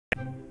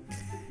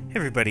Hey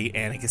everybody,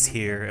 Antikas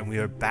here, and we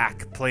are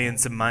back playing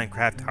some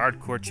Minecraft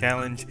Hardcore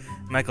Challenge,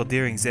 Michael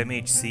Deering's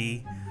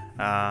MHC,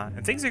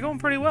 and things are going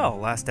pretty well.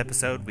 Last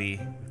episode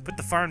we put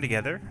the farm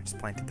together. I just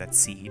planted that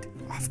seed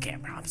off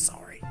camera, I'm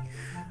sorry.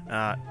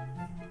 I'm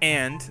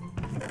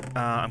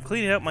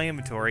cleaning out my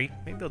inventory.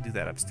 Maybe I'll do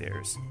that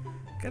upstairs.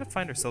 Gotta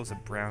find ourselves a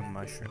brown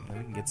mushroom, then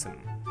we can get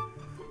some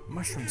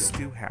mushroom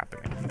stew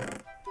happening.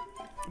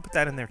 I'll put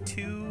that in there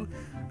too.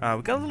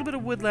 We got a little bit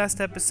of wood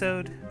last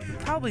episode. We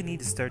probably need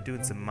to start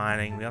doing some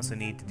mining. We also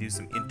need to do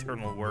some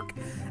internal work.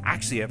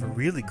 Actually, I have a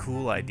really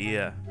cool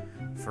idea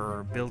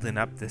for building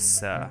up this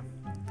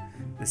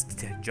this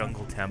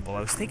jungle temple. I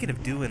was thinking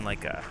of doing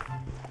like a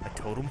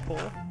totem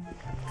pole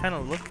kind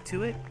of look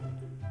to it.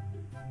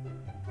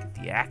 Get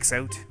the axe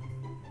out.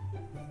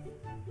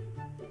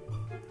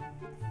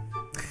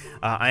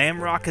 I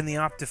am rocking the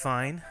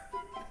Optifine.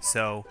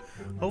 So,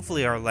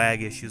 hopefully our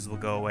lag issues will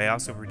go away. I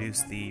also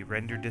reduce the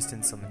render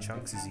distance on the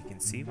chunks, as you can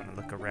see when I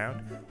look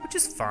around, which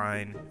is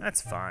fine. That's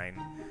fine.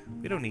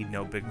 We don't need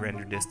no big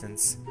render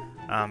distance.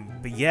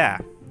 But yeah,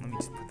 let me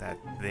just put that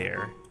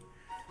there.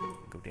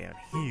 Go down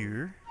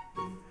here.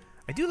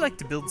 I do like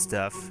to build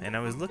stuff, and I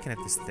was looking at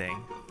this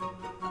thing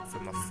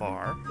from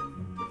afar,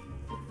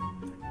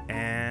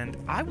 and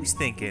I was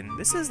thinking,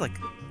 this is like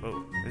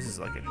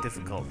a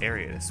difficult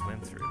area to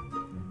swim through.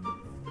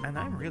 And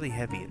I'm really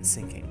heavy and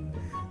sinking.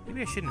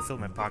 Maybe I shouldn't fill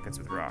my pockets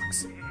with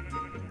rocks.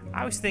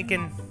 I was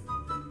thinking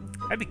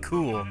that'd be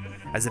cool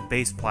as a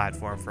base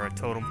platform for a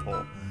totem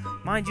pole.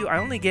 Mind you, I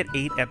only get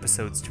 8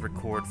 episodes to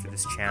record for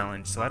this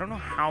challenge, so I don't know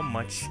how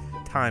much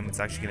time it's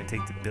actually going to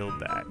take to build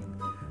that.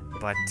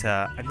 But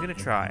I'm going to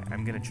try.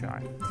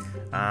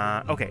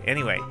 Okay,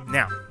 anyway,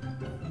 now,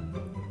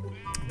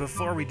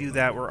 before we do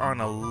that, we're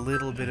on a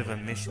little bit of a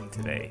mission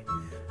today.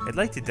 I'd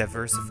like to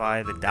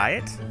diversify the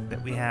diet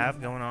that we have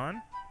going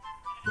on.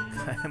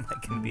 Am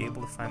I going to be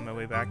able to find my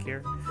way back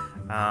here?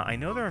 I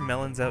know there are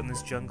melons out in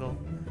this jungle,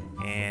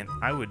 and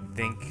I would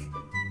think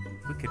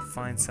if we could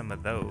find some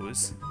of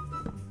those,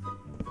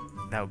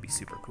 that would be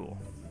super cool.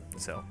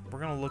 So, we're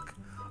going to look...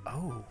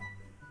 Oh!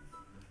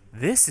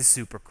 This is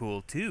super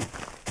cool, too.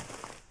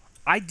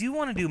 I do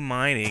want to do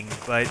mining,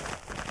 but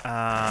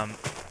I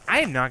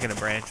am not going to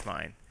branch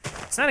mine.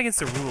 It's not against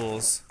the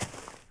rules,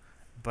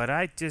 but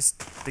I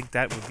just think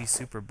that would be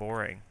super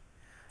boring.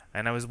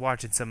 And I was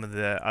watching some of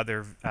the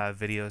other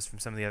videos from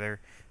some of the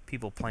other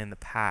people playing the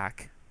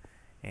pack.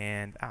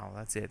 And, oh,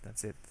 that's it.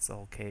 That's the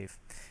whole cave.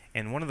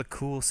 And one of the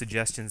cool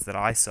suggestions that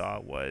I saw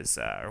was,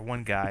 or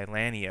one guy,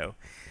 Lanio,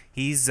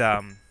 he's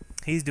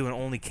doing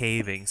only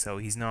caving, so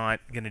he's not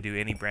going to do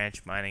any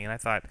branch mining. And I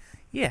thought,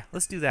 yeah,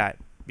 let's do that.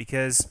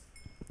 Because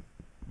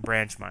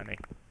branch mining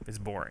is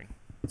boring.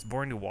 It's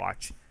boring to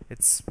watch.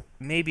 It's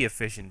maybe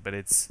efficient, but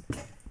it's...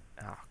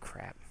 Oh,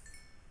 crap.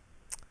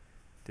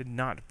 Did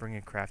not bring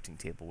a crafting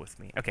table with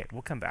me. Okay,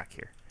 we'll come back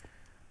here.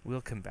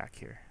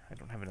 I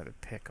don't have another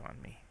pick on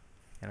me.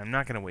 And I'm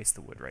not going to waste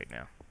the wood right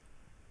now.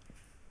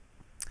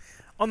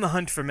 On the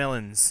hunt for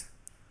melons.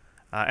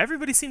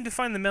 Everybody seemed to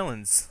find the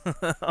melons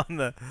on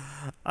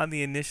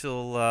the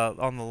initial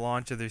on the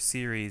launch of their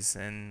series,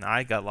 and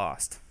I got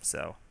lost.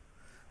 So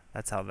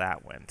that's how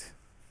that went.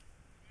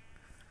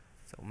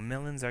 So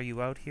melons, are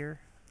you out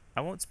here?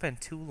 I won't spend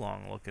too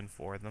long looking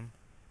for them.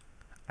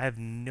 I have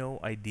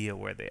no idea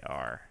where they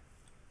are.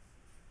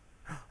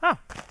 Oh,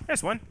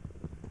 there's one.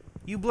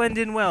 You blend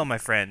in well, my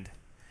friend.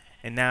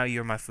 And now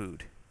you're my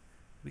food.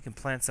 We can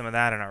plant some of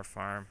that on our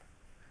farm.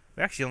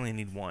 We actually only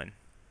need one.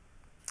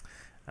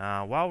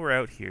 While we're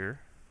out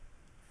here,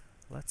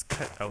 let's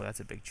cut... Oh, that's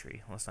a big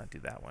tree. Let's not do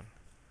that one.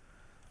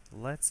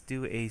 Let's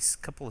do a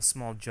couple of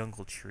small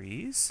jungle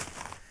trees.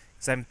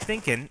 Because I'm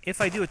thinking,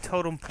 if I do a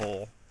totem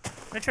pole,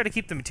 I'm going to try to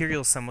keep the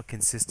materials somewhat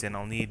consistent.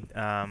 I'll need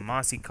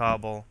mossy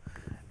cobble,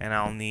 and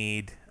I'll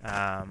need...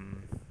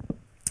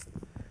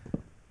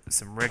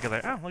 some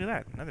regular... Oh, look at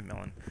that. Another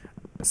melon.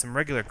 Some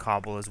regular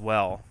cobble as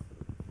well.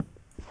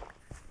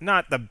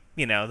 Not the,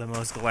 the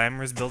most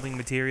glamorous building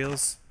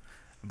materials,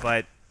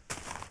 but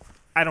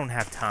I don't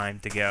have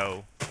time to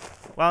go...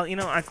 Well,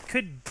 I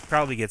could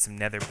probably get some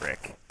nether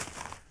brick.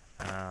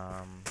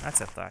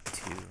 That's a thought,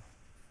 too.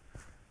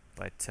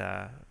 But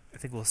I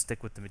think we'll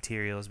stick with the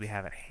materials we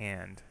have at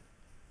hand.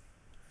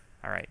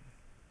 Alright.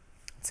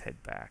 Let's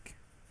head back.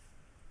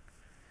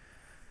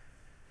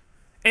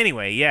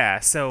 Anyway, yeah,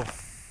 so...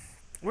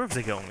 Where was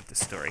I going with this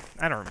story?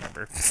 I don't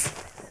remember.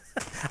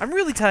 I'm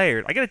really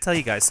tired. I gotta tell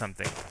you guys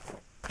something.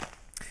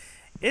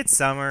 It's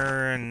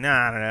summer, and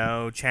I don't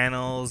know,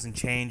 channels and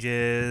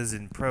changes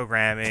and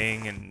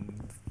programming,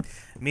 and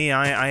me,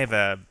 I have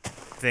a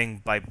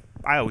thing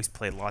I always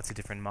play lots of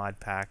different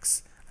mod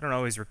packs. I don't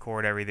always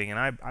record everything,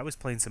 and I was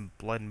playing some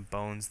Blood and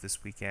Bones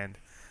this weekend.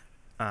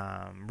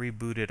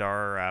 Rebooted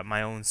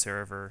my own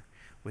server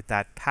with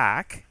that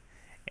pack.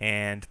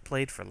 And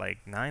played for like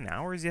 9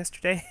 hours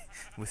yesterday.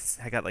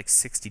 I got like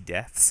 60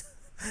 deaths.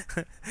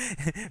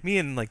 Me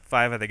and like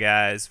 5 other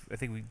guys. I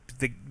think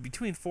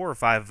between 4 or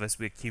 5 of us,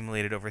 we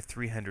accumulated over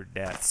 300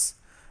 deaths.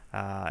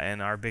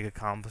 And our big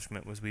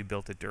accomplishment was we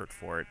built a dirt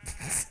fort.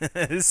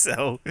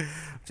 So,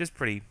 just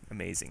pretty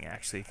amazing,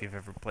 actually, if you've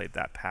ever played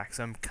that pack.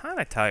 So I'm kind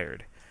of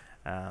tired.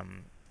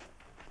 And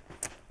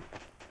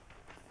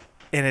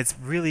it's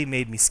really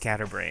made me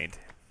scatterbrained.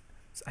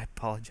 So I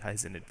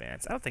apologize in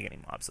advance. I don't think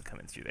any mobs will come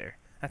in through there.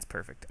 That's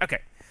perfect.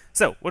 Okay,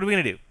 so what are we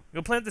going to do?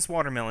 We'll plant this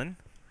watermelon.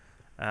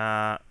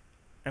 And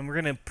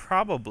we're going to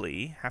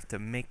probably have to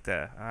make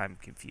the... I'm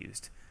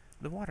confused.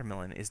 The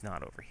watermelon is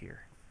not over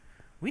here.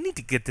 We need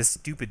to get this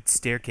stupid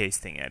staircase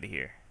thing out of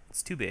here.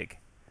 It's too big.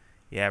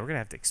 Yeah, we're going to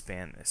have to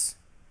expand this.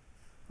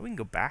 We can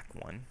go back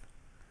one.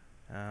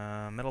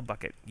 Metal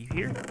bucket. You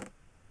here?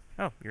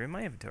 Oh, you're in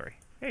my inventory.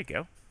 There you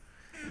go.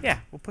 Yeah,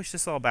 we'll push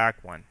this all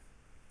back one.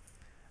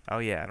 Oh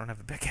yeah, I don't have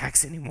a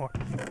pickaxe anymore.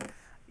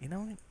 You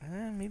know,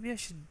 maybe I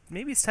should...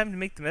 Maybe it's time to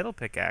make the metal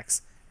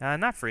pickaxe.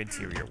 Not for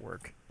interior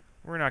work.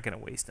 We're not going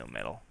to waste no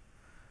metal.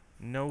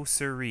 No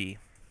siree.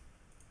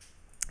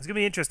 It's going to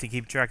be interesting to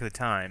keep track of the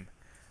time.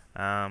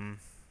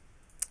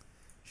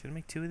 Should I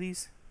make 2 of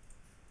these?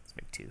 Let's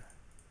make 2.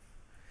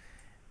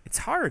 It's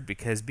hard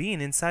because being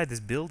inside this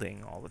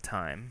building all the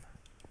time,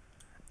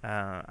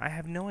 I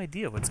have no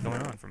idea what's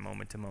going on from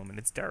moment to moment.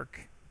 It's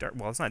dark.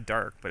 Well, it's not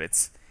dark, but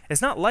it's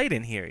not light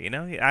in here, you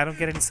know? I don't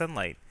get any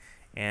sunlight.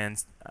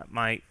 And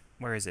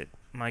where is it?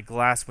 My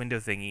glass window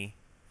thingy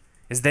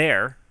is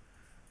there,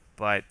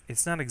 but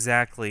it's not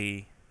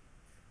exactly...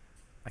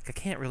 Like, I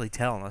can't really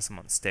tell unless I'm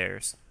on the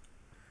stairs.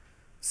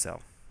 So,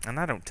 and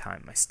I don't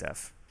time my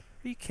stuff.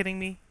 Are you kidding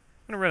me?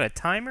 I'm gonna run a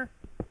timer?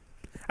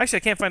 Actually,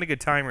 I can't find a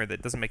good timer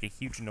that doesn't make a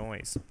huge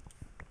noise.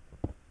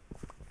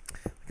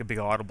 Like a big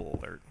audible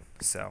alert.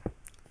 So,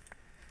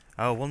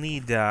 oh, we'll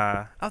need,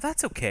 oh,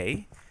 that's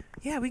okay.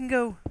 Yeah, we can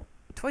go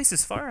twice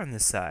as far on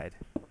this side.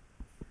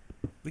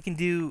 We can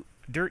do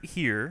dirt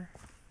here,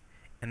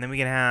 and then we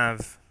can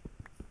have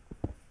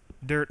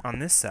dirt on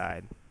this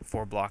side,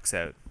 4 blocks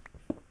out.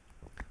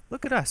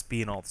 Look at us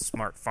being all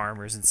smart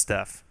farmers and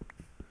stuff.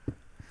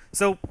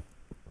 So,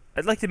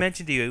 I'd like to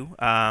mention to you,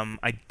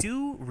 I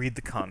do read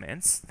the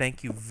comments.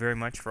 Thank you very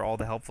much for all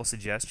the helpful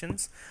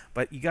suggestions.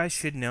 But you guys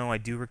should know I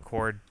do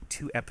record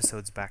 2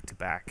 episodes back to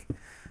back.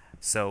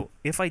 So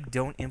if I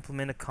don't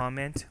implement a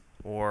comment,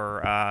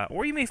 or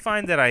you may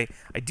find that I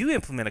do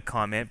implement a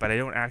comment, but I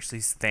don't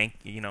actually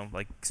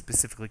like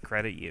specifically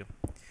credit you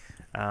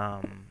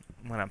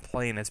when I'm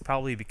playing, it's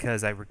probably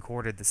because I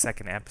recorded the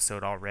 2nd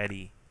episode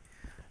already.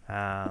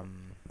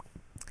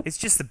 It's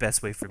just the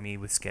best way for me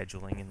with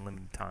scheduling and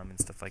limited time and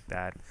stuff like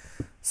that.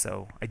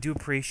 So I do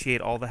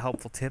appreciate all the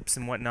helpful tips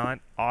and whatnot.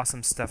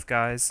 Awesome stuff,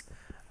 guys.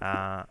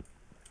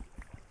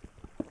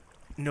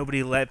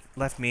 Nobody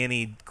left me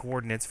any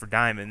coordinates for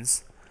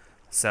diamonds,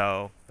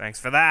 so thanks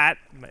for that.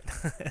 But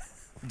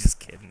I'm just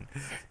kidding.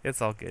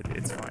 It's all good.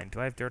 It's fine. Do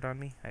I have dirt on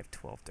me? I have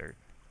 12 dirt.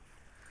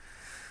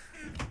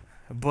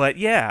 But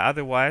yeah,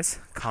 otherwise,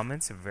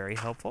 comments are very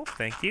helpful.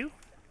 Thank you.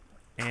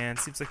 And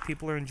it seems like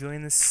people are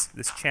enjoying this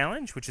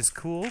challenge, which is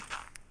cool.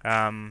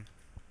 Do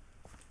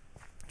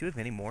we have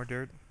any more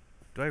dirt?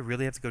 Do I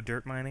really have to go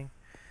dirt mining?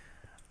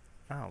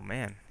 Oh,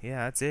 man.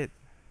 Yeah, that's it.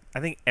 I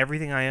think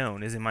everything I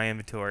own is in my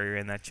inventory or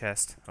in that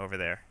chest over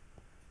there.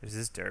 There's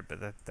this dirt, but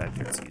that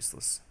dirt's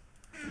useless.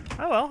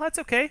 Oh, well, that's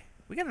okay.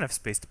 We got enough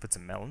space to put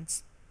some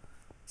melons.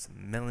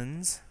 Some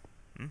melons.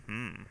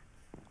 Mm-hmm.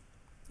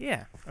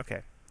 Yeah,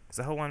 okay. Is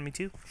the hoe wanting me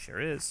to?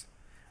 Sure is.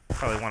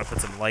 Probably want to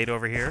put some light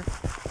over here.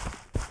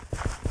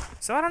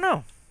 So, I don't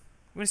know.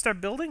 We're going to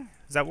start building?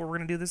 Is that what we're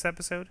going to do this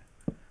episode?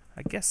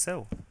 I guess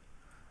so.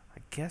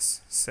 I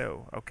guess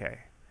so.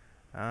 Okay.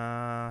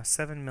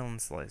 7 melon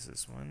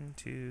slices. 1,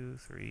 2,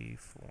 3,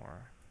 4.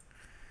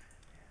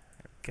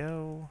 There we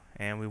go.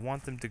 And we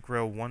want them to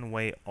grow one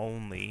way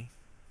only.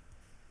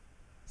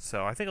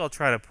 So, I think I'll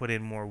try to put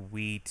in more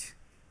wheat.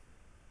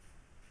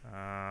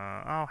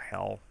 Oh,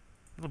 hell.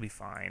 It'll be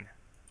fine.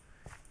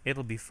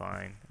 It'll be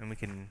fine. And we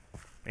can...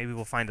 Maybe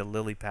we'll find a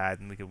lily pad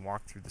and we can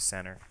walk through the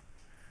center.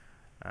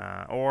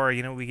 Or,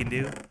 you know what we can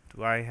do?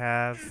 Do I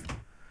have...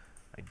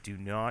 I do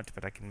not,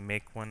 but I can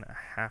make one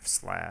a half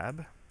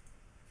slab.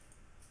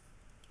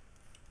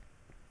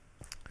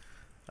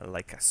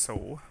 Like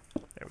so.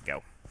 There we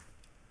go.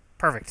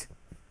 Perfect.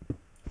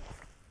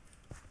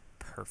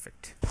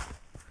 Perfect.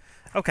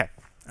 Okay.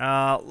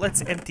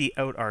 Let's empty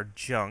out our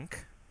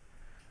junk.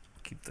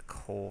 Keep the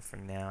coal for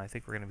now. I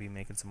think we're going to be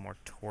making some more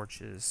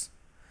torches.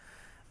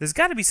 There's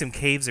got to be some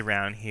caves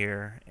around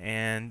here,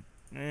 and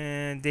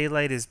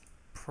daylight is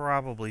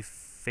probably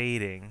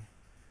fading.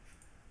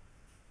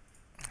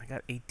 I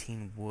got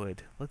 18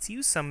 wood. Let's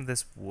use some of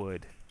this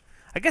wood.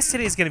 I guess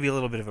today's going to be a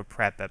little bit of a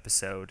prep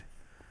episode.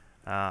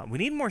 We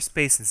need more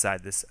space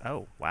inside this.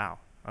 Oh, wow.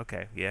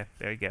 Okay, yeah,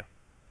 there you go.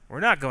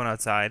 We're not going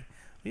outside.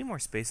 We need more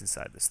space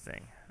inside this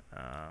thing.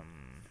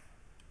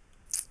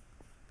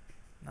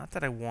 Not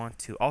that I want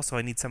to. Also,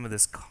 I need some of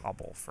this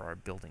cobble for our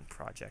building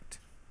project.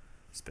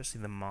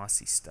 Especially the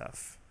mossy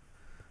stuff.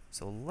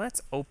 So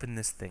let's open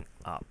this thing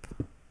up.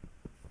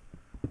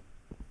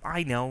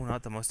 I know,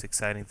 not the most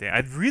exciting thing.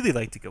 I'd really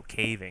like to go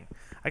caving.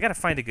 I gotta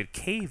find a good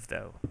cave,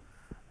 though.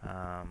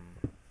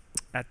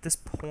 At this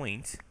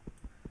point,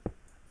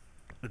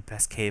 the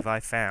best cave I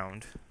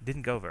found.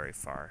 Didn't go very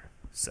far,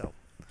 so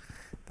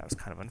that was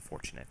kind of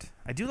unfortunate.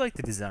 I do like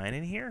the design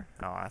in here.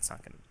 Oh, that's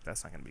not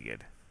gonna be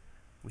good.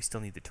 We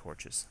still need the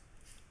torches.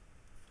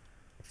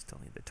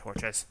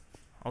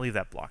 I'll leave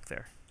that block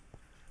there.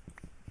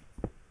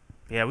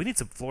 Yeah, we need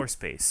some floor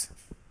space.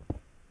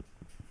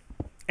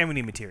 And we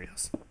need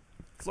materials.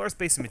 Floor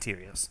space and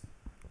materials.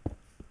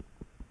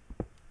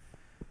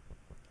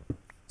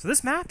 So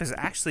this map is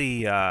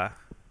actually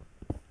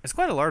it's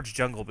quite a large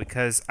jungle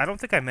because I don't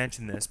think I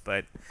mentioned this,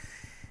 but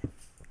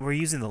we're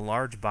using the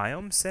large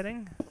biome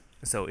setting.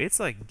 So it's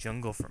like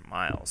jungle for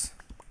miles,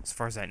 as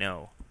far as I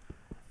know.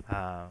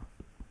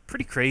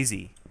 Pretty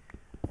crazy.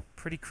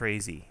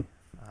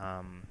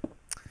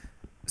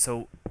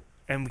 So,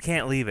 and we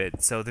can't leave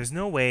it. So there's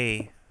no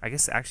way, I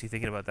guess actually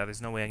thinking about that,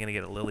 there's no way I'm going to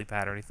get a lily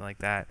pad or anything like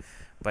that.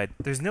 But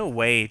there's no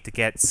way to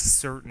get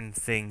certain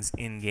things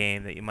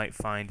in-game that you might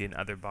find in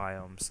other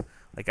biomes.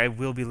 Like, I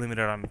will be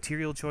limited on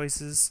material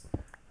choices.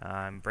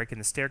 I'm breaking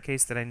the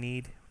staircase that I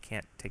need.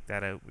 Can't take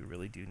that out. We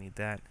really do need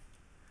that.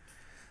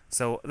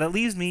 So that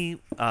leaves me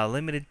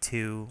limited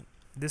to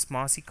this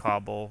mossy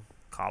cobble,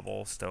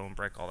 stone,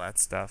 brick, all that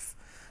stuff.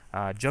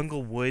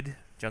 Jungle wood.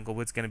 Jungle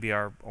wood's going to be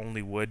our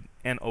only wood,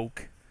 and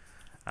oak.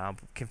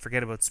 Can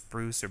forget about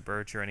spruce or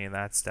birch or any of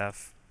that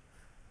stuff.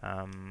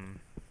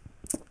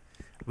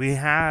 We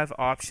have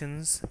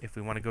options if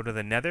we want to go to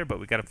the nether, but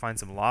we got to find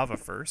some lava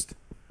first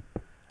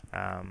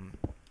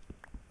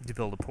to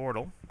build a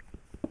portal,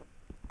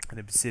 an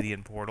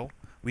obsidian portal.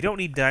 We don't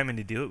need diamond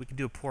to do it. We can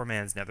do a poor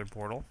man's nether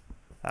portal.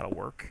 That'll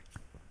work.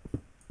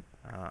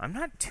 I'm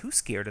not too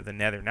scared of the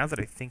nether now that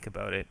I think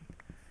about it.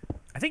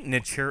 I think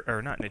Natura,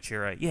 or not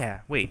Natura,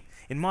 yeah, wait.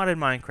 In modded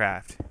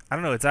Minecraft, I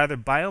don't know, it's either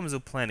Biomes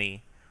of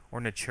Plenty or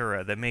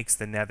Natura that makes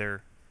the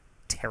nether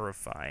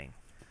terrifying.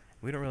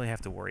 We don't really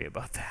have to worry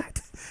about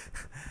that.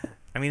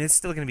 I mean, it's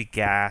still going to be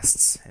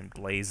ghasts and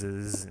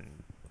blazes,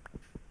 and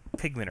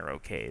pigmen are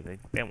okay.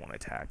 They won't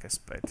attack us,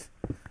 but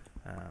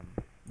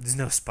there's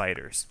no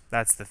spiders.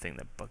 That's the thing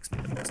that bugs me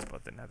the most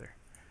about the nether.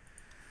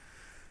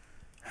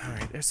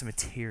 Alright, there's some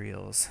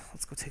materials.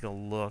 Let's go take a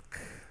look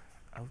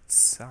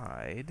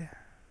outside.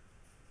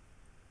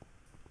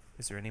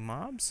 Is there any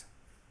mobs?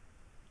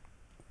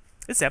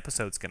 This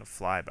episode's gonna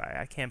fly by.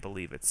 I can't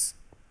believe it's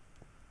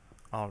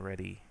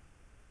already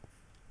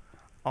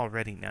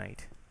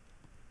night.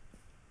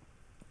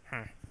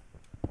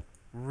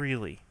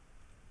 Really?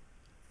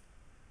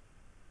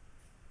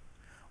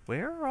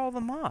 Where are all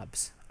the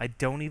mobs? I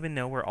don't even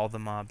know where all the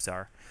mobs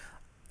are.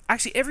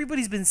 Actually,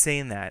 everybody's been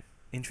saying that,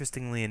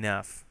 interestingly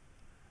enough.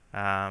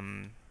 I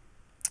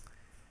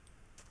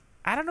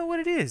don't know what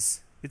it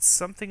is. It's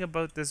something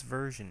about this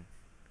version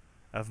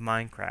of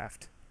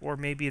Minecraft. Or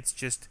maybe it's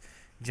just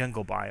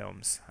jungle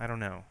biomes. I don't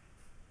know.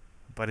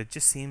 But it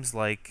just seems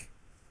like...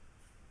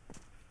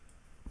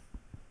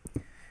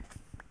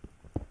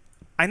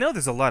 I know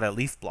there's a lot of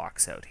leaf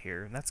blocks out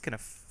here, and that's going to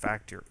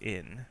factor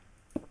in.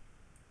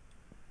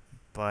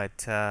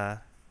 But, yeah,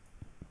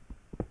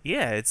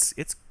 it's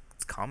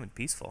calm and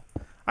peaceful.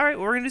 Alright,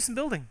 well, we're going to do some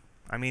building.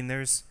 I mean,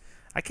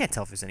 I can't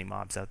tell if there's any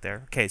mobs out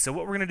there. Okay, so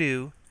what we're going to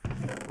do,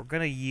 we're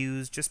going to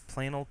use just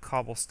plain old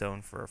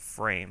cobblestone for a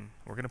frame.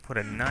 We're going to put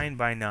a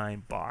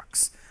 9x9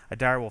 box, a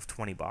direwolf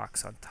 20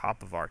 box, on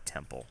top of our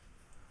temple.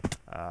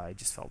 I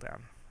just fell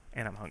down,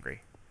 and I'm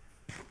hungry.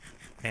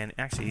 And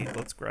actually,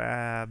 let's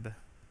grab...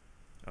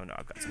 Oh no,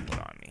 I've got some wood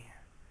on me.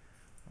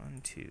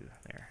 1, 2,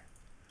 there.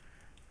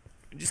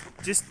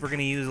 Just we're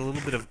gonna use a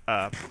little bit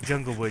of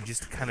jungle wood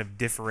just to kind of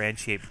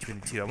differentiate between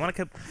the two. I want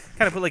to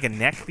kind of put like a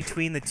neck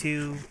between the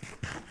two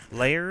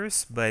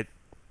layers, but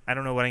I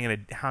don't know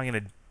how I'm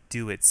gonna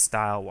do it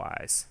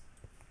style-wise.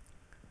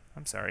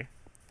 I'm sorry.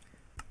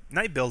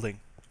 Night building.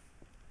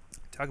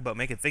 Talk about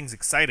making things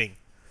exciting.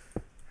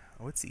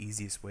 Oh, what's the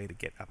easiest way to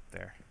get up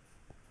there?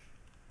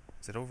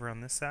 Is it over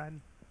on this side?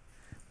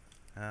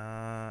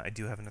 I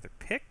do have another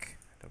pick.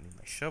 I don't need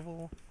my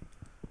shovel.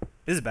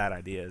 This is a bad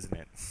idea, isn't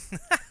it?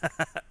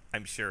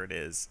 I'm sure it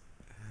is.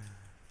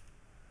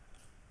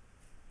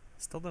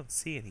 Still don't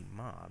see any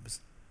mobs.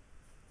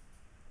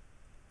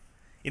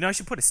 You know, I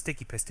should put a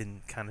sticky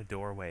piston kind of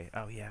doorway.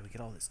 Oh yeah, we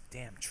get all this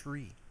damn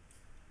tree.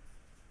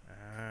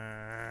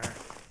 How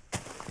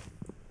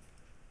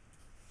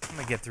am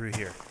I get through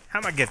here? How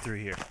am I get through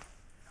here?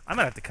 I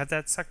might have to cut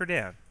that sucker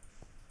down.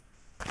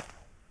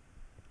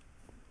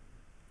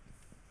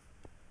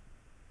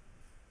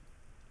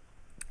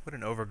 What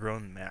an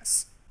overgrown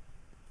mess.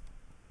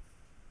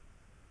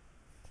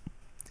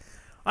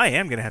 I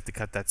am going to have to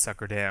cut that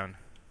sucker down.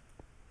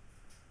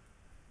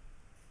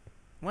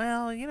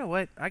 Well, you know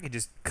what? I could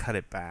just cut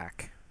it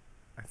back.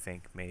 I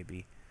think,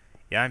 maybe.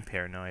 Yeah, I'm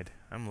paranoid.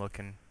 I'm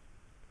looking.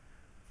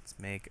 Let's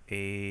make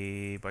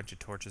a bunch of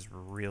torches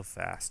real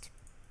fast.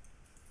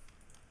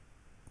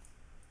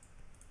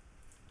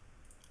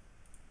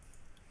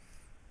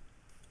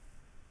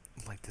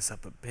 Light this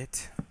up a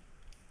bit.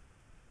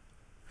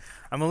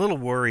 I'm a little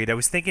worried. I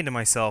was thinking to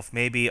myself,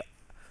 maybe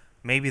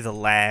the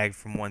lag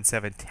from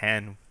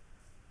 1.7.10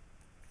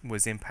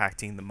 was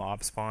impacting the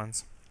mob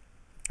spawns.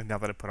 And now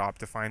that I put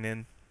Optifine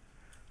in,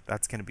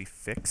 that's going to be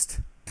fixed.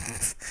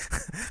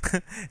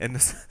 And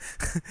this,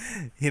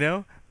 you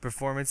know,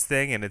 performance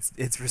thing, and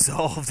it's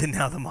resolved, and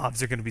now the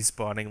mobs are going to be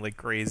spawning like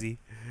crazy.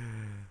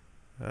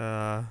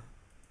 I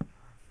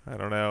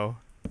don't know.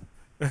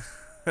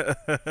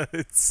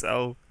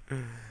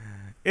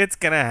 It's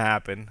gonna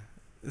happen.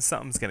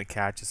 Something's gonna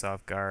catch us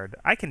off guard.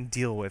 I can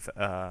deal with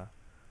a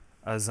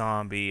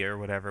zombie or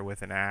whatever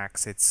with an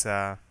axe. It's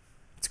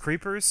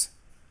creepers.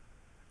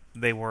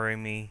 They worry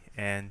me,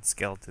 and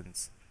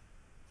skeletons.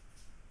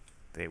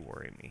 They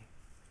worry me.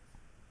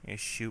 You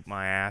shoot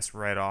my ass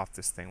right off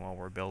this thing while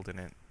we're building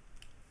it.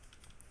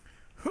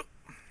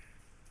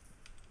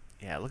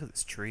 Yeah, look at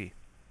this tree.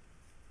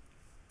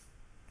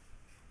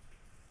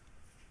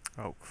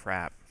 Oh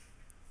crap.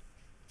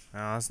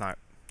 No, that's not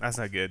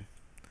good.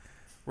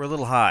 We're a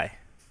little high.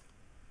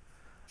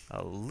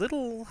 A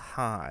little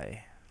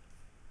high.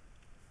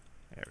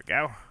 There we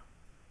go.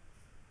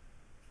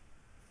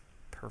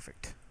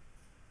 Perfect.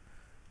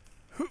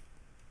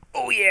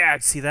 Oh yeah,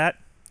 see that?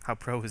 How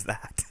pro is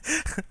that?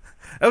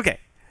 Okay.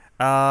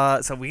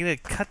 So we're gonna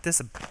cut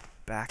this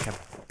back a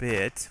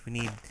bit. We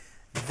need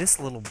this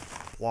little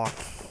block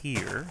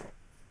here.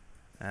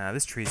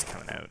 This tree's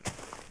coming out.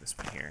 This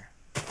one here.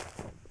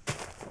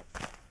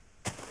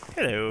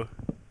 Hello.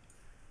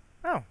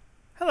 Oh,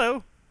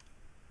 hello.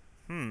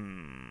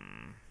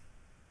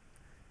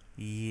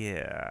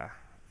 Yeah.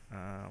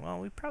 Well,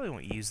 we probably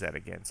won't use that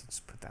again, so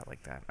just put that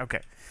like that.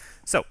 Okay.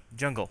 So,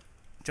 jungle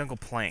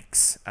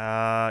planks.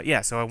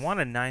 Yeah, so I want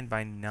a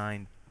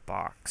 9x9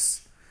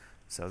 box.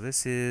 So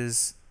this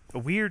is a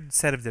weird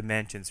set of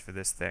dimensions for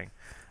this thing.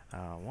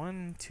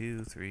 1,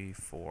 2, 3,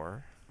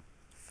 4,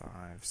 5,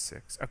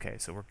 6. Okay,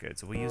 so we're good.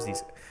 So we'll use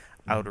these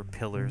outer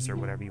pillars or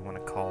whatever you want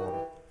to call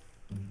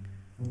them.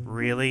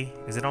 Really?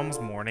 Is it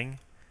almost morning?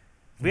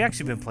 Have we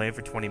actually been playing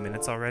for 20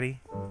 minutes already?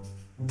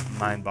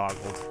 Mind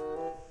boggled.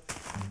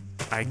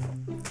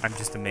 I'm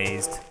just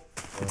amazed.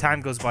 The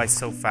time goes by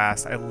so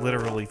fast, I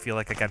literally feel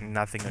like I got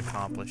nothing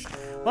accomplished.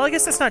 Well, I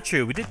guess that's not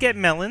true. We did get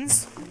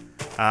melons.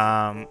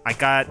 I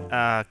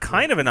got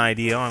kind of an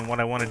idea on what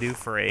I want to do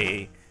for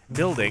a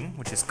building,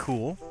 which is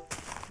cool.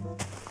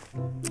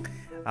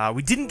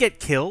 We didn't get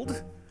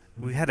killed.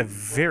 We had a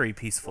very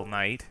peaceful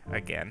night,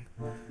 again.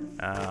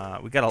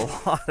 We got a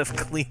lot of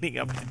cleaning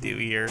up to do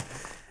here.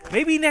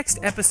 Maybe next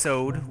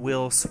episode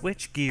we'll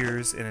switch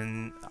gears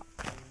and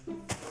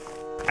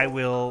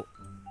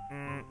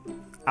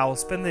I'll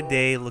spend the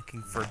day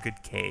looking for a good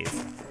cave.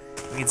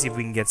 We can see if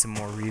we can get some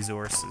more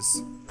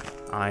resources.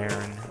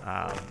 Iron.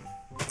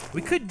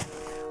 We could,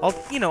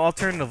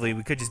 alternatively,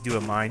 we could just do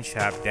a mine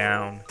shaft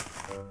down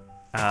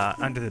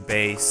under the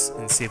base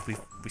and see if we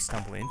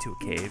stumble into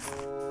a cave.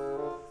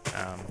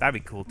 That'd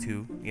be cool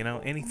too. You know,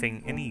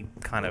 any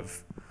kind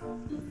of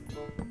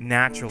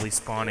naturally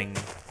spawning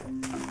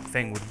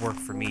thing would work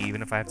for me,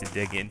 even if I have to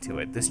dig into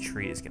it. This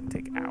tree is going to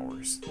take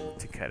hours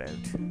to cut out.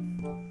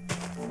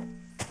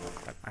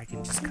 But I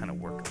can just kind of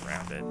work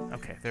around it.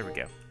 Okay, there we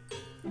go.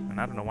 And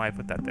I don't know why I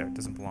put that there. It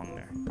doesn't belong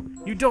there.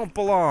 You don't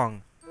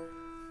belong!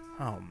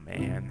 Oh,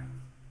 man.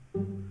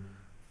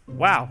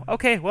 Wow.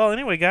 Okay, well,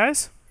 anyway,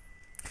 guys.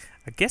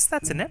 I guess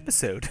that's an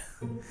episode.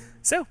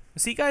 So,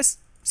 see you guys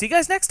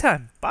next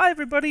time. Bye,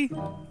 everybody.